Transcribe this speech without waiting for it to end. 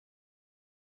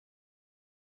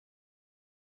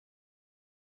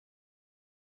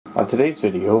On today's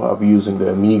video, I'll be using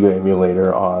the Amiga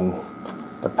emulator on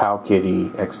the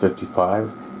Powkiddy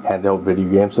X55 handheld video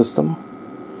game system.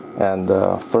 And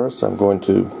first I'm going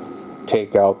to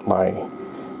take out my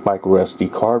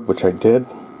MicroSD card, which I did.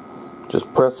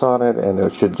 Just press on it and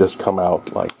it should just come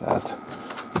out like that.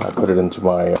 I put it into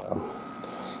my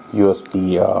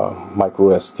USB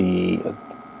MicroSD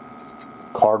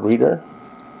card reader,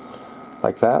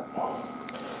 like that.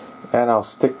 And I'll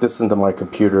stick this into my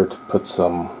computer to put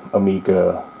some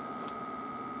Amiga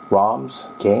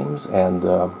ROMs, games, and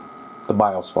the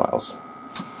BIOS files.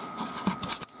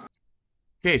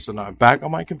 Okay, so now I'm back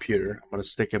on my computer. I'm going to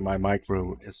stick in my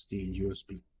MicroSD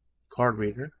USB card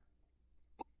reader.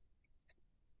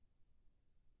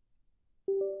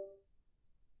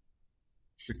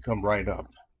 Should come right up.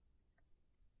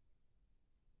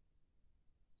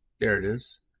 There it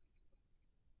is.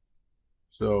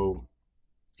 So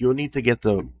you'll need to get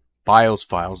the BIOS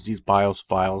files. These BIOS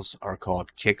files are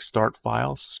called Kickstart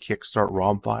files, Kickstart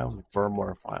ROM files,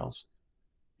 firmware files.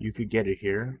 You could get it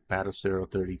here, Batocera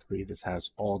 33. This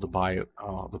has all the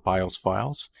BIOS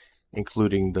files,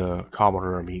 including the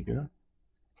Commodore Amiga.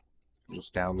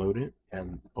 Just download it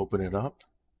and open it up.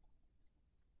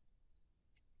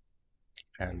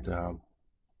 And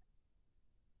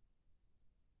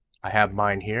I have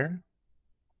mine here.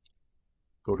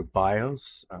 Go to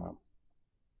BIOS.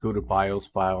 Go to BIOS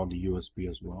file on the USB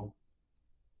as well.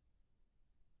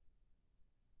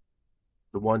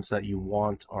 The ones that you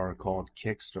want are called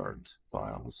Kickstart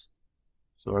files.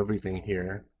 So everything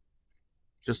here,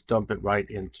 just dump it right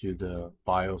into the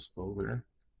BIOS folder.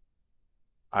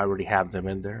 I already have them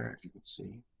in there, as you can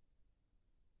see.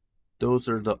 Those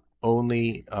are the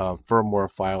only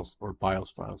firmware files or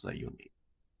BIOS files that you'll need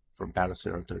from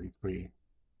Batocera 33.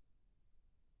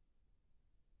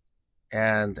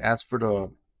 And as for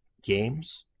the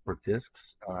games or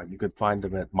discs, you can find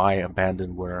them at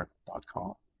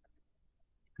Myabandonware.com.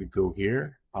 You could go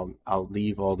here. I'll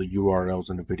leave all the URLs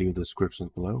in the video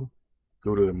description below.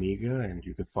 Go to Amiga and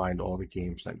you can find all the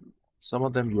games that some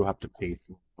of them you'll have to pay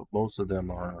for, but most of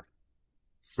them are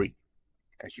free,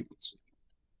 as you can see.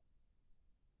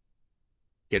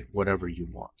 Get whatever you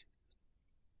want.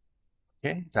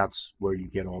 Okay, that's where you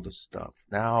get all the stuff.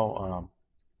 Now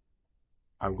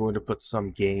I'm going to put some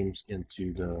games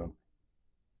into the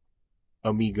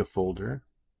Amiga folder,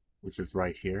 which is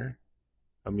right here,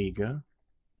 Amiga.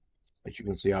 As you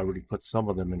can see, I already put some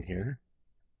of them in here.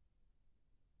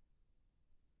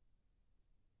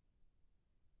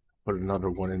 Put another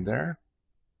one in there.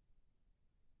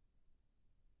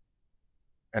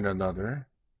 And another.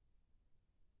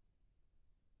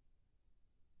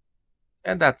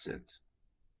 And that's it.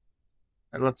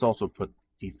 And let's also put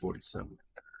D47 in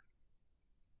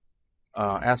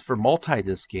there. As for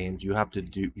multi-disc games, you have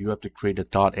to create a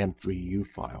 .m3u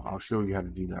file. I'll show you how to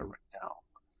do that right now.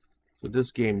 So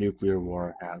this game, Nuclear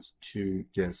War, has 2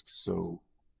 discs. So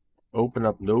open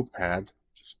up Notepad.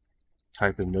 Just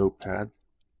type in Notepad.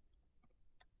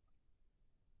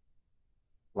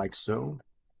 Like so.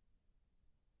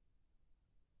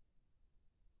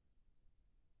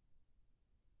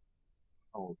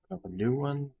 I'll open up a new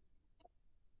one.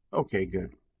 Okay,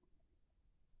 good.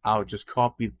 I'll just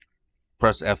copy,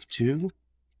 press F2.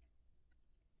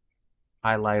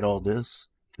 Highlight all this.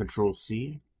 Control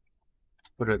C.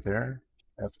 Put it there.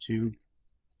 F2.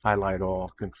 Highlight all.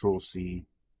 Control C.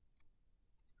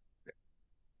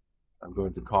 I'm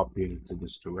going to copy it into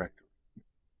this directory.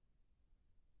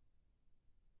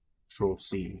 Control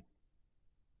C.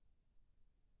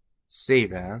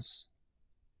 Save as.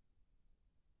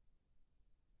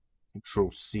 Control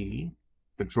C.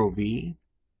 Control V.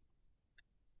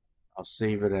 I'll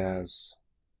save it as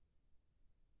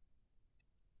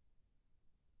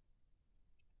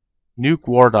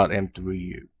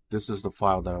nukewar.m3u. This is the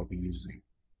file that I'll be using.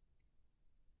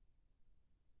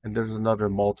 And there's another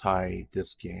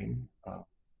multi-disc game.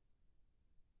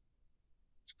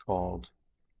 It's called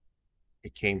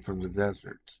It Came from the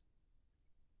Desert.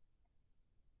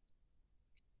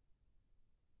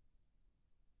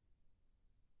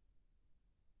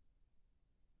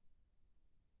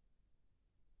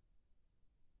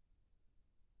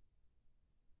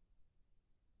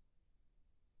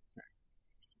 Okay.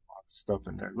 A lot of stuff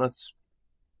in there.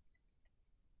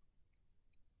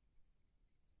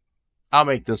 I'll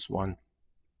make this one.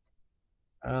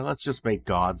 Let's just make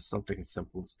gods, something as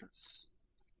simple as this.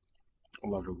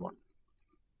 Another one.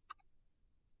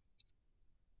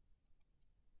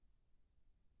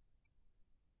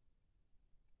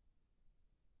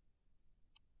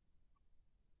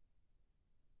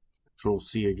 Control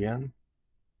C again.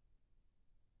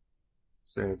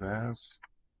 Save as.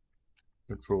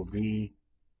 Control V.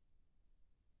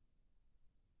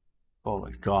 call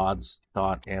it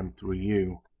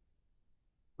gods.m3u.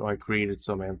 So I created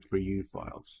some m3u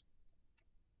files.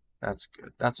 That's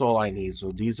good. That's all I need.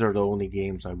 So these are the only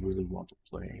games I really want to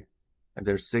play. And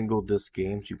there's single disc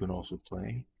games you can also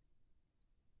play.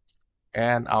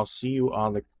 And I'll see you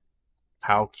on the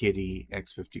Powkiddy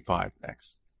X55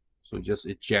 next. So just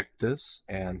eject this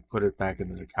and put it back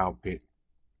into the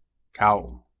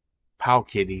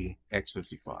Powkiddy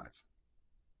X55.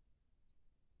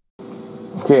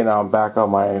 Okay, now I'm back on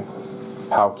my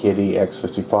Powkiddy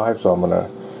X55, so I'm gonna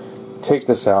take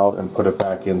this out and put it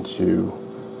back into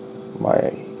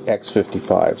my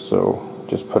X55. So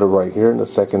just put it right here in the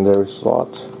secondary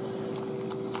slot.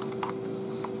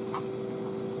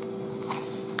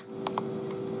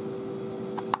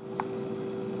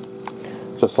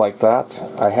 Just like that.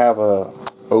 I have a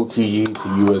OTG to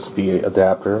USB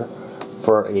adapter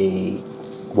for a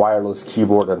wireless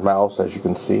keyboard and mouse, as you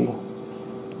can see.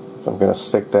 So I'm going to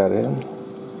stick that in.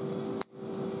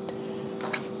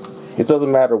 It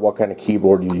doesn't matter what kind of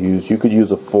keyboard you use. You could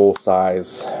use a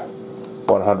full-size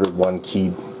 101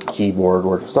 keyboard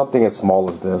or something as small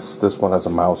as this. This one has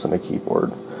a mouse and a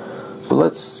keyboard. So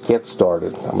let's get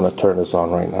started. I'm going to turn this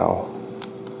on right now.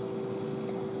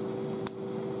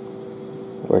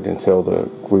 Wait until the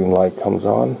green light comes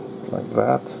on, like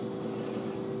that.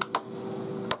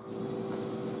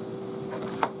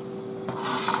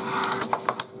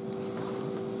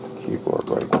 Keyboard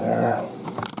right there.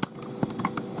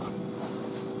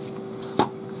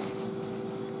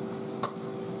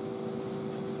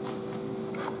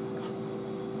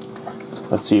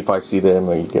 Let's see if I see the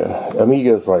Amiga.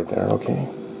 Amiga is right there, okay.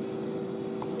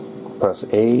 Press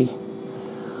A.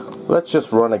 Let's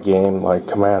just run a game like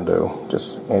Commando,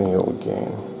 just any old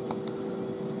game.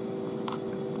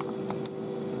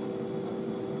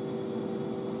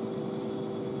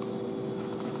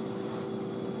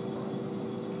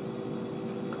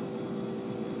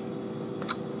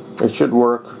 It should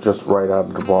work just right out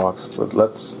of the box, but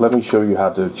let me show you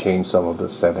how to change some of the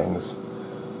settings.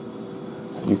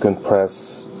 You can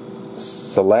press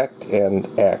Select and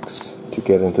X to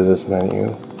get into this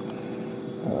menu.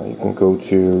 You can go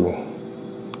to,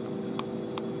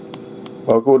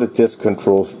 I'll go to Disk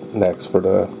Controls next for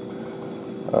the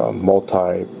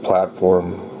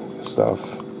multi-platform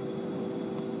stuff.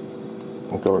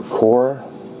 I'll go to Core.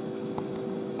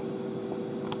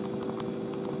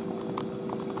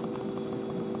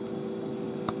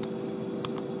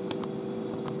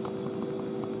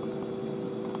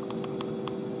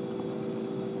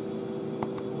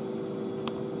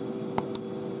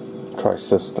 Try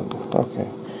System. Okay.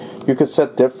 You could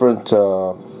set different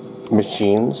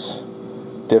machines,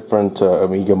 different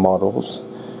Amiga models.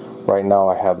 Right now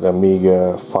I have the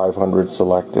Amiga 500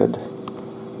 selected,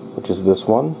 which is this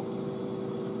one.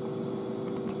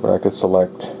 But I could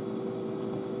select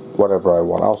whatever I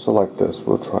want. I'll select this.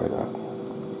 We'll try that.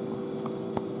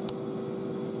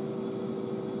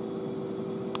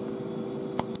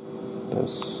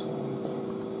 This.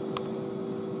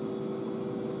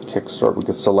 Kickstart. We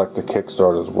could select the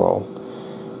kickstart as well.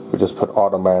 We just put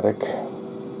automatic,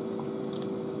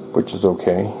 which is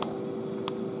okay.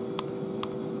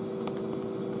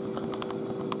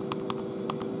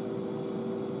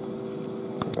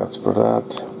 That's for that.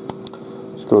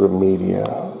 Let's go to media.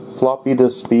 Floppy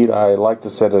disk speed, I like to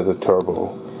set it at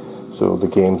turbo, so the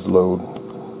games load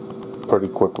pretty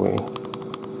quickly.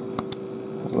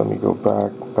 Let me go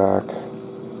back,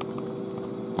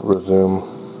 resume.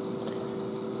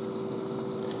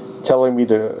 Telling me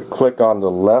to click on the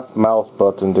left mouse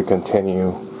button to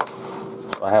continue.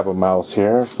 So I have a mouse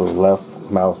here, so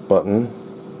left mouse button.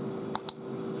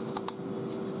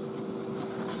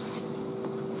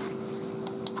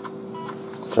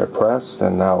 Which I pressed,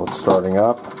 and now it's starting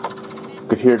up. You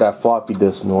could hear that floppy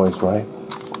disk noise, right?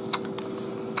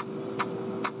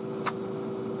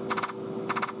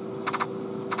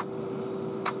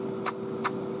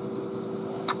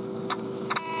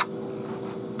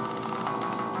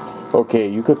 Okay,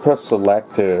 you could press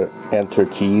select to enter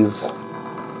keys.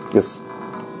 Just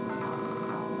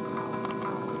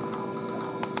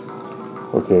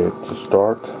okay, to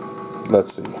start.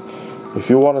 Let's see. If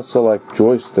you want to select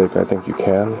joystick, I think you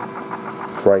can.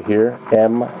 It's right here.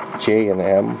 M, J, and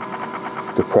M.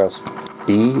 To press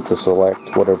B to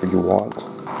select whatever you want.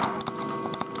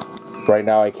 Right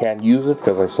now I can't use it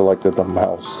because I selected the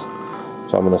mouse.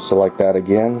 So I'm going to select that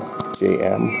again.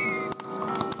 JM.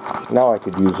 Now I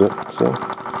could use it, see?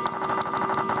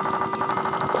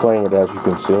 I'm playing it, as you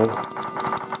can see.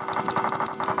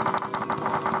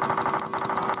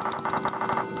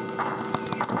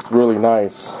 It's really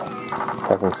nice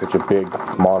having such a big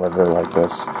monitor like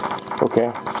this.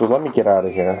 Okay, so let me get out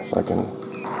of here so I can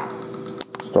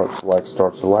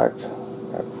start select.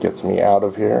 That gets me out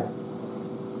of here.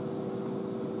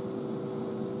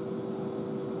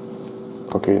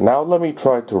 Okay, now let me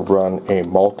try to run a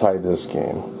multi-disc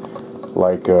game,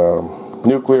 like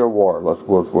Nuclear War.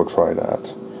 We'll try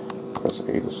that. Press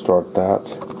A to start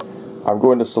that. I'm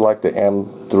going to select the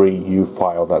M3U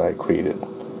file that I created.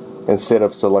 Instead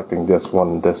of selecting this one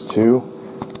and this two,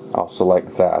 I'll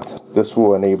select that. This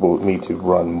will enable me to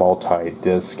run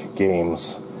multi-disc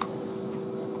games.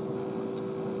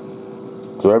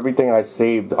 So everything I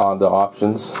saved on the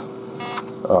options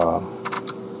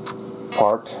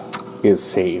part is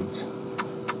saved.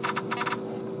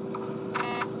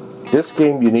 This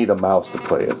game you need a mouse to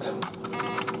play it.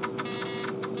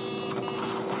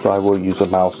 So I will use a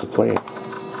mouse to play it.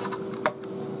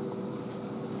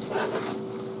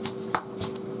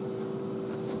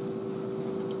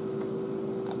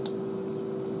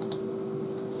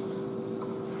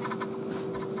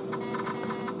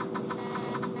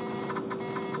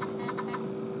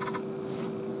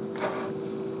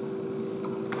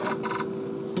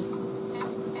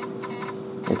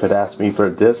 If it asks me for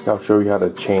a disc, I'll show you how to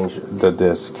change the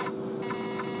disc.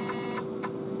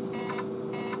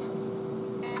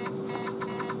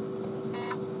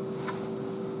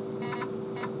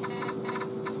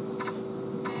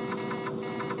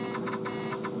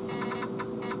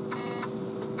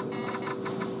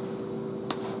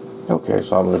 Okay,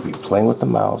 so I'm going to be playing with the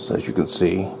mouse, as you can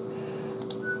see.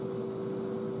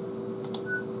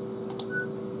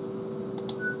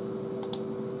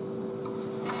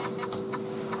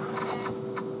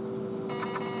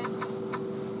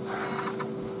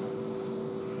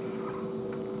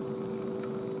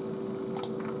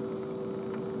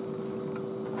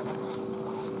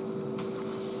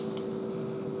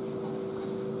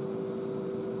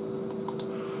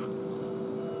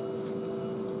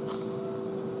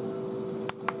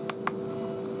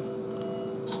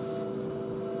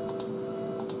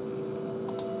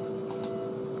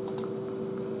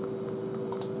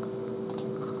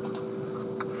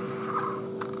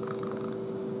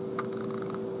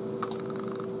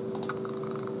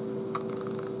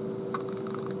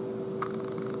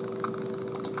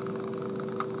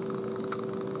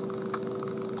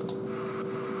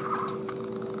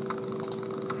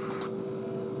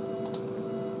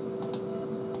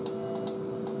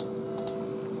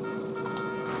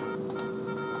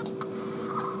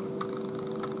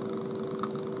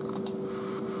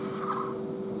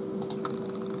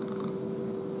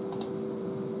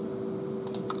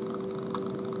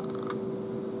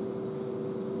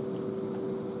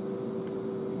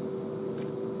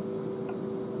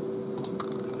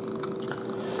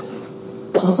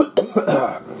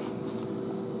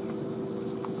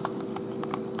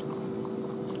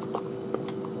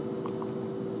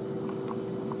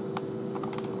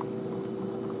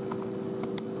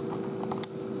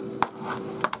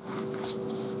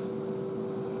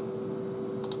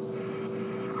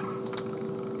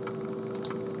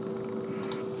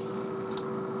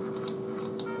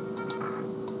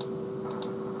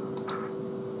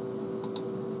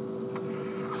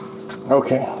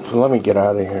 Okay, so let me get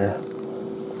out of here.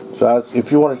 So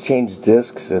if you want to change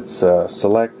discs, it's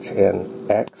select and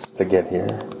X to get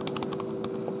here.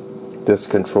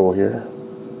 Disc control here.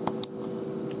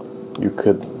 You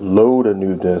could load a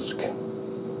new disc.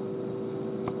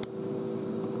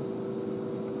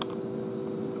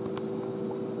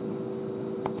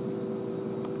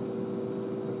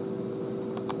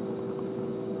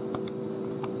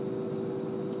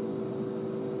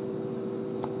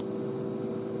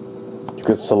 You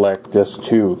could select disc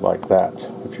 2 like that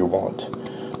if you want.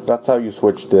 That's how you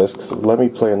switch discs. Let me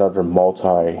play another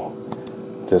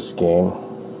multi-disc game.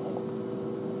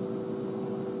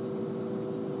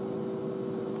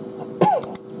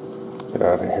 Get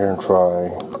out of here and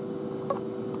try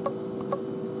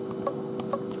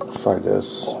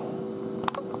this.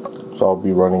 So I'll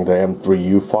be running the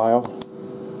M3U file,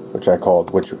 which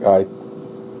I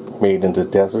made into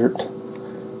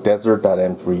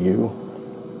desert.m3u.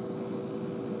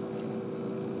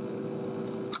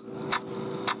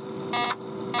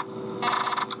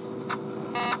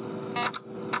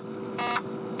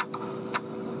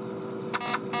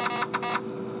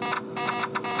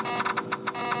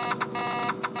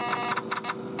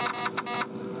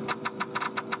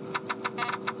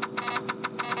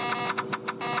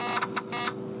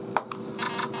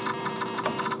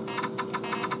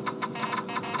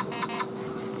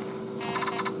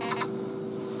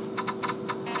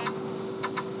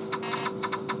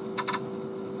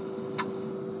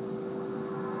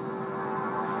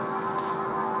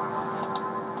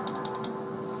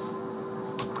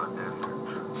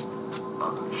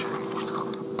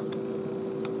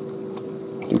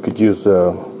 could use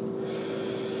the...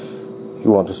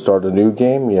 You want to start a new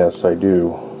game? Yes, I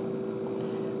do.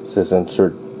 It says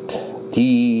insert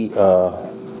D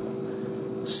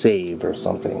save or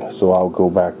something. So I'll go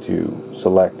back to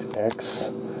select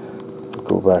X,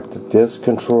 go back to disk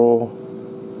control,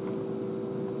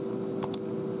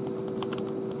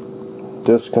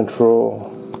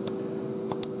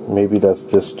 maybe that's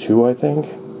disk 2, I think.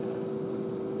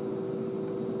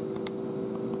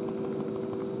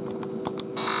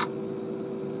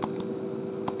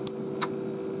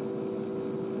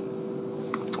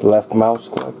 Left mouse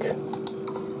click.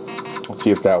 Let's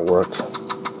see if that works.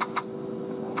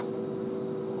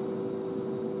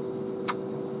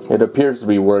 It appears to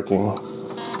be working.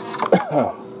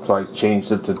 So I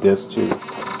changed it to disk 2.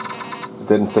 It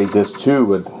didn't say disk 2,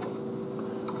 but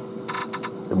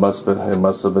it must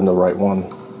have been the right one.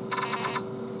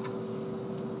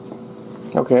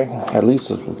 Okay, at least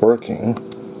it's working.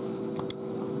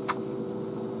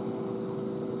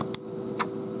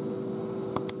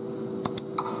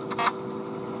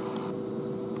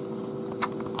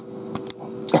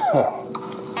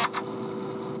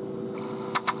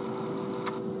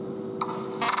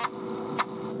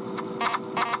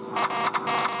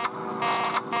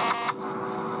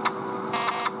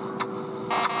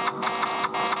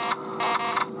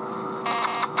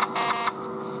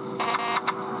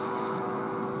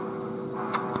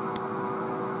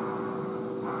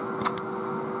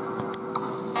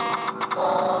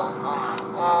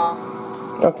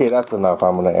 Okay, that's enough.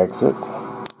 I'm going to exit.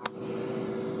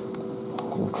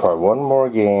 We'll try one more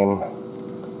game.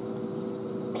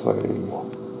 Play.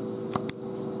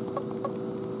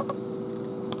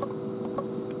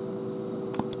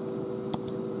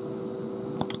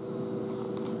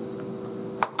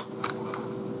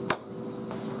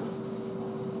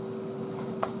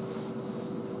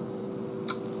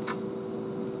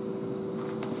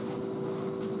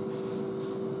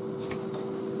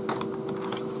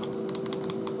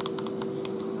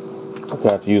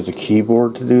 I have to use a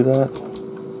keyboard to do that.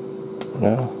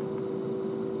 No.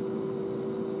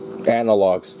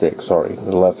 Analog stick, sorry,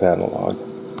 the left analog.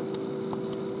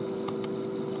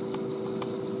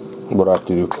 What do I have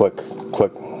to do?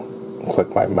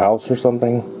 Click my mouse or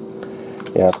something?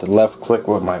 Yeah, I have to left click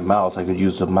with my mouse. I could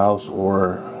use the mouse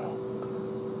or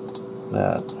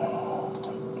that.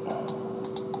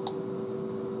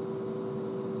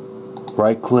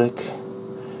 Right click.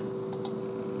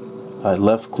 I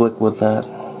left click with that.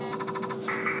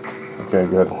 Okay,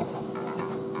 good.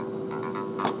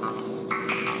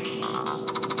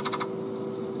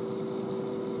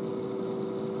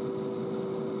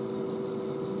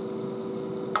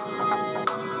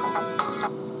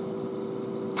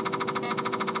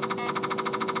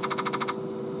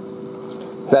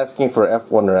 It's asking for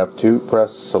F1 or F2.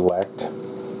 Press select.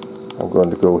 I'm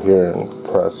going to go here and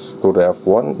go to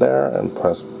F1 there and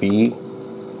press B.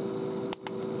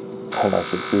 And I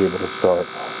should be able to start.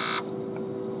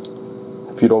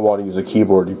 If you don't want to use a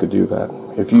keyboard, you could do that.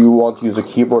 If you want to use a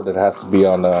keyboard, it has to be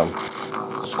on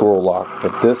scroll lock.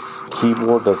 But this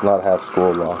keyboard does not have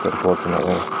scroll lock,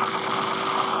 unfortunately.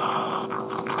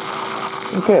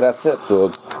 Okay, that's it.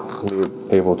 So you'll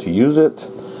be able to use it.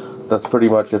 That's pretty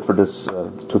much it for this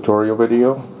tutorial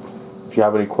video. If you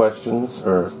have any questions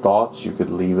or thoughts, you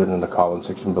could leave it in the comment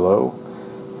section below.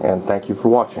 And thank you for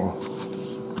watching.